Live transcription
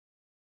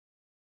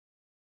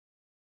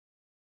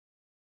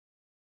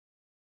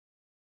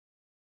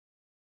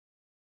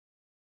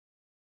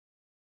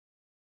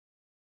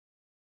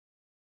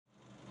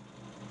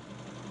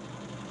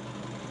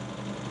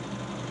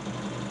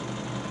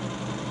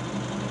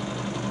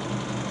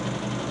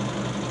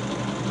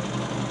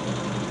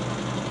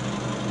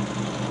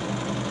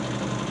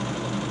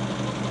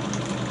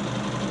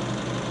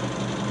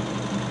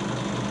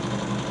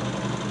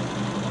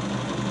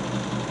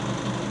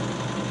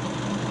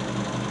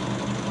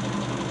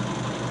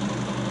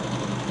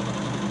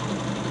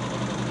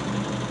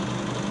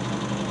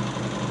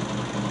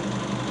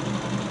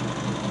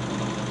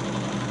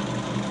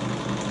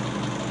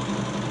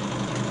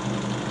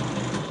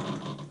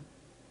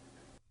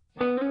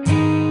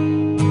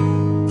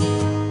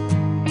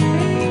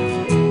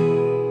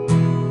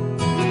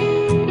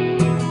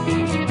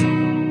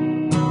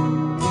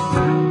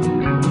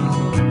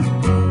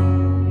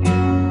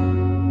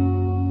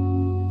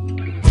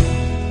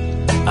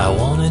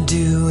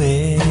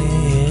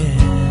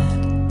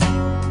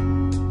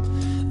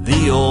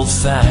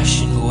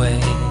old-fashioned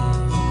way,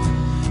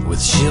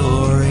 with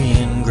chivalry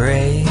and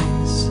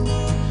grace,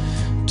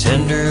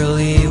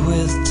 tenderly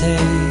with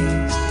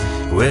taste,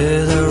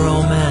 with a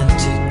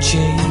romantic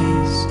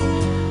chase,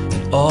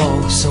 and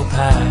oh so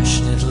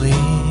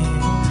passionately,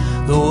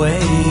 the way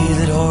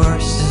that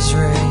horses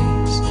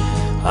race.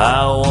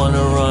 I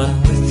wanna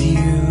run with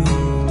you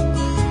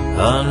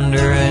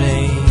under an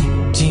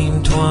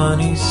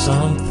 1820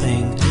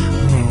 something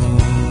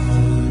moon.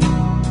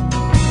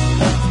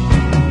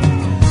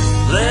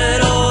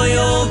 Let all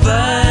your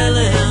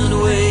violent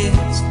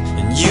ways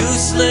and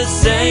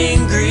useless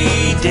angry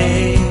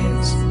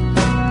days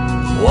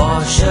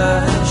wash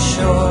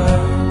ashore.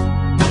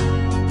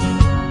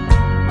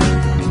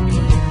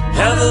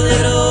 Have a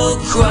little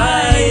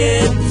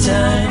quiet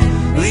time,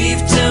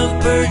 leave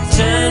temper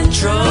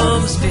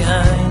tantrums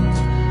behind,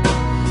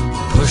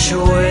 push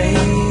away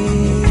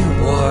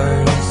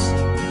wars.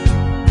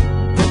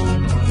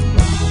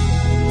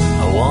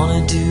 I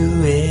wanna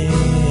do it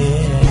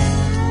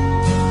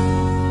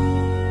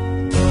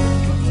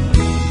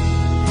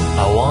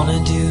I wanna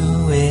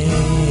do it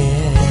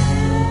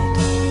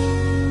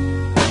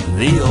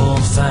the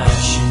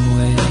old-fashioned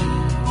way,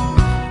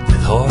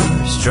 with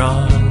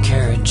horse-drawn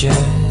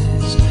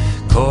carriages,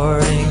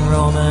 courting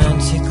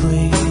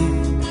romantically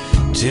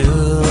to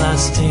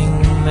lasting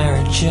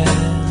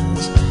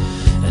marriages,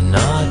 and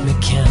not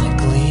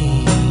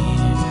mechanically,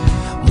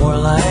 more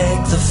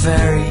like the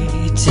fairy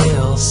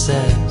tale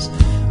says.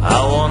 I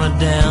wanna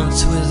dance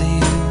with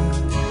you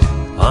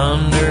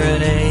under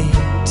an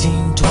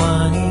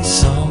 1820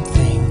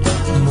 something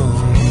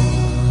moon.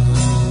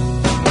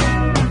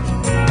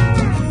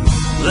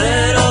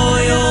 Let all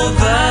your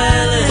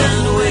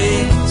violent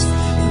ways,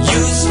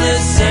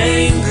 useless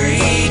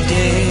angry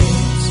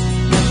days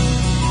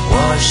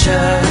wash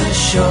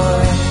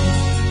ashore.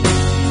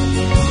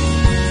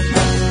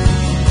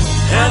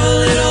 Have a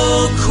little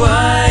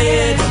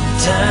quiet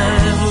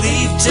time,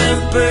 leave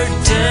temper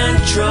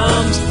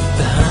tantrums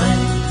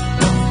behind,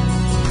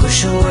 push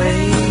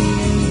away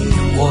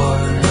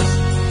wars.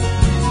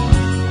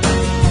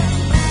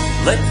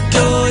 Let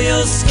go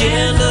your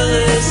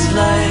scandalous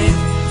life,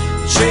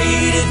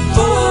 trade it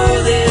for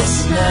this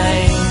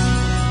night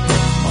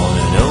on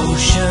an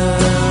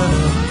ocean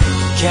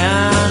of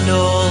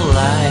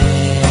candlelight,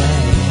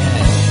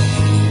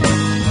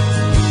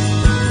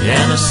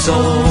 and a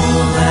soul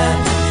that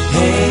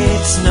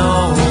hates no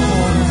more.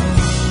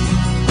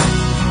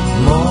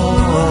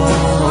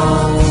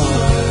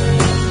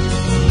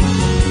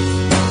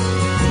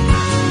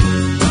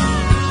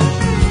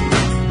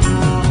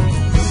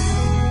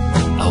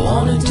 I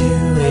wanna do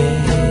it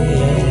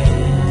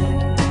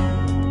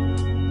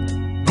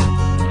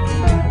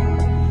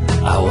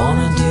I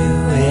wanna do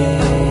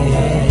it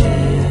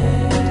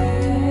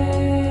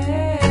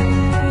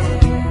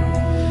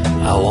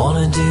I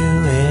wanna do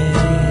it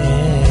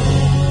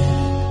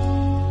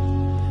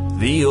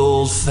the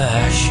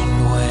old-fashioned